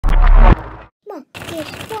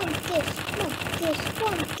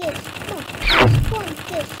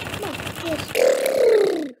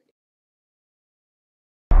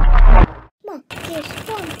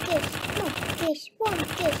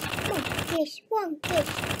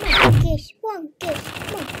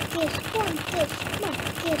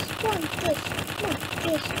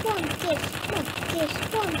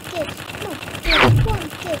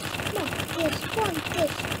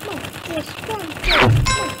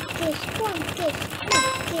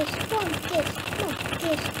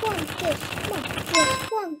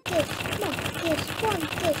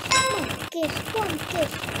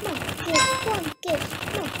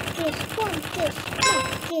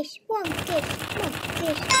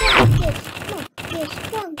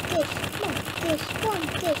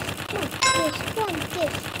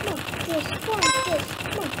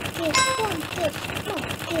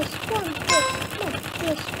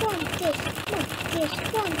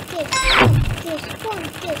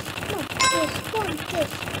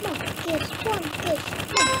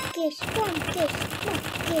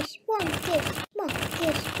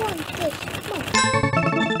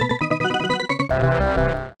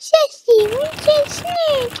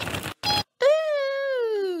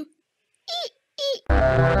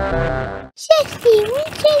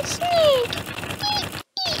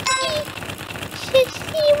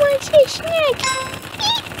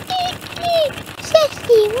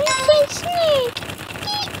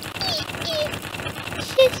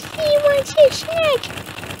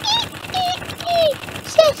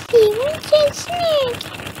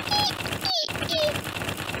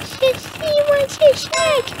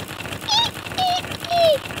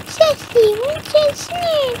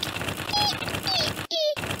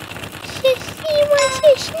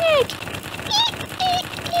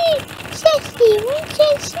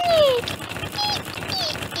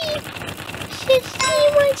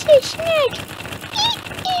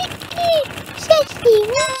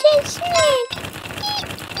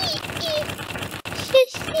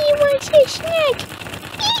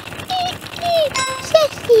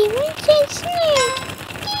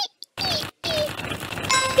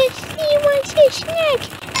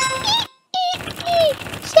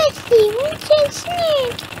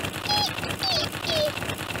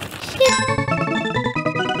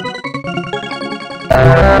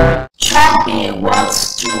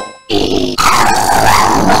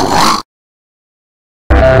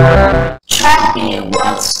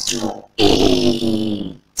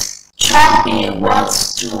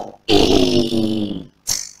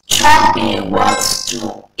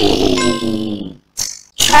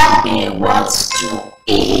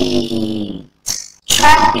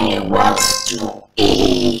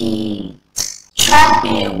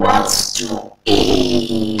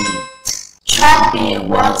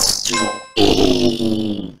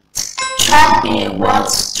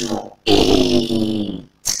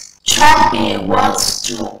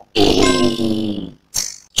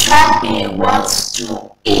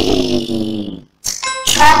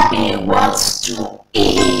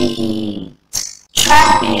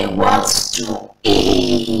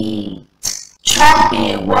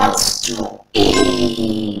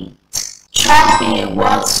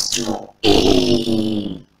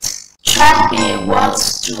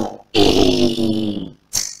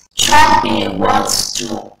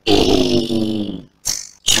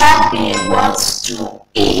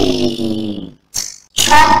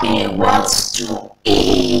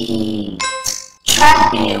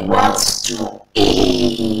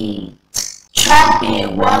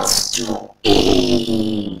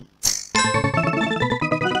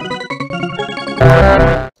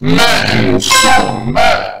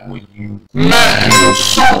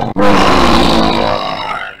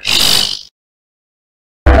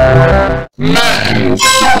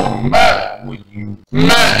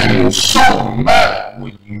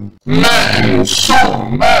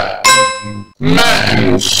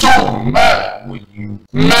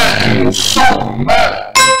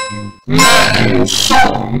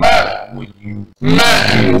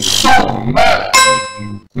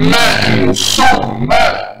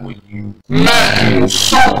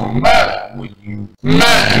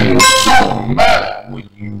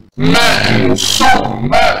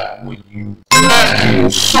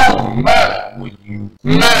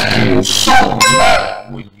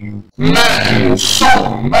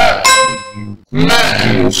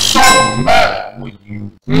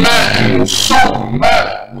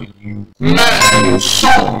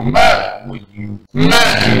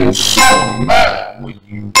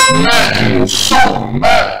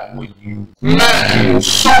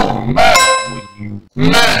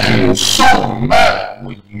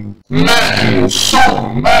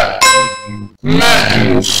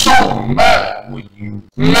Man is so mad with you.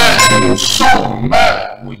 Man is so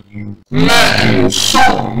mad with you. Man is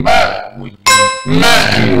so mad with you.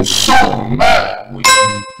 Man is so mad with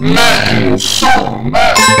you. Man is so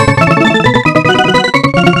mad.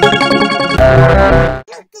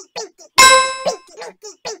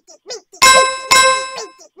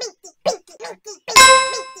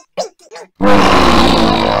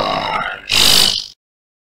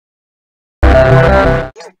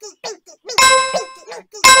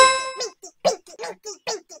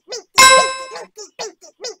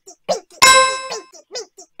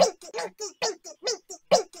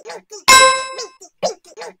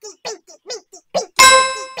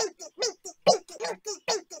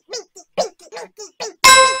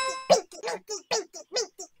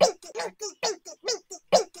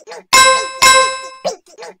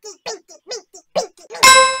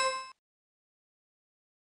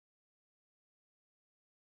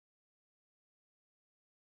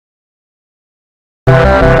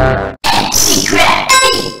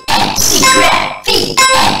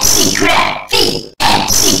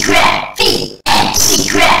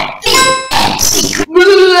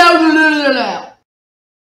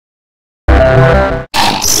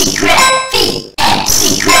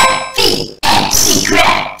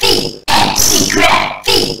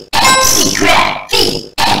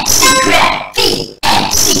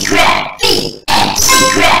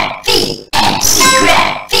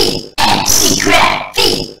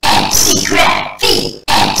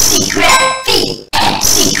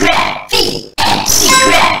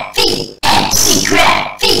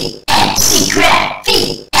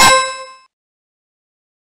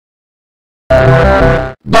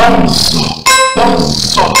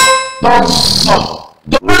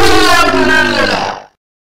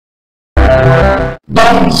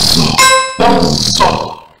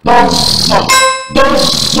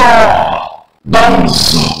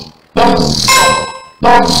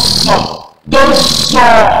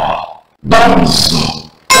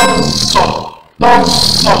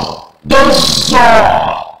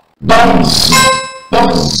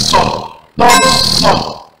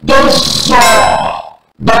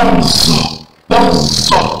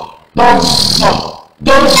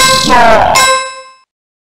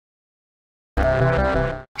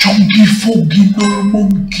 Chunky foggy nor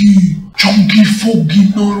monkey, chunky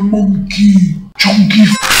foggy nor monkey, chunky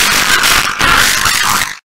foggy nor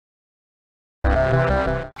monkey,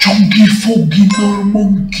 chunky foggy nor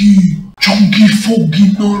monkey, chunky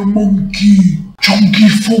foggy nor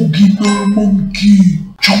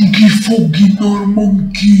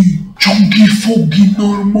monkey, chunky foggy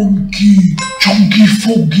nor monkey, chunky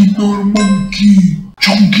foggy nor monkey, chunky foggy nor monkey,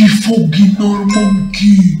 chunky foggy nor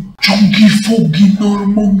monkey. Chunky foggy nor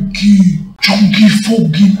monkey, chunky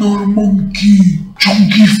foggy nor monkey,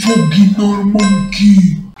 chunky foggy nor monkey,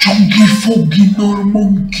 chunky foggy nor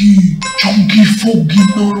monkey, chunky foggy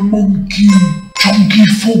nor monkey, chunky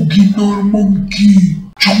foggy nor monkey,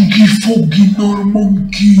 chunky foggy nor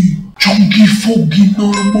monkey, chunky foggy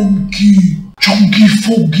nor monkey, chunky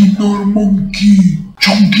foggy nor monkey,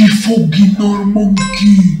 chunky foggy nor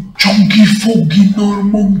monkey, chunky foggy nor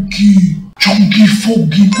monkey. Chunky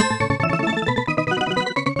foggy.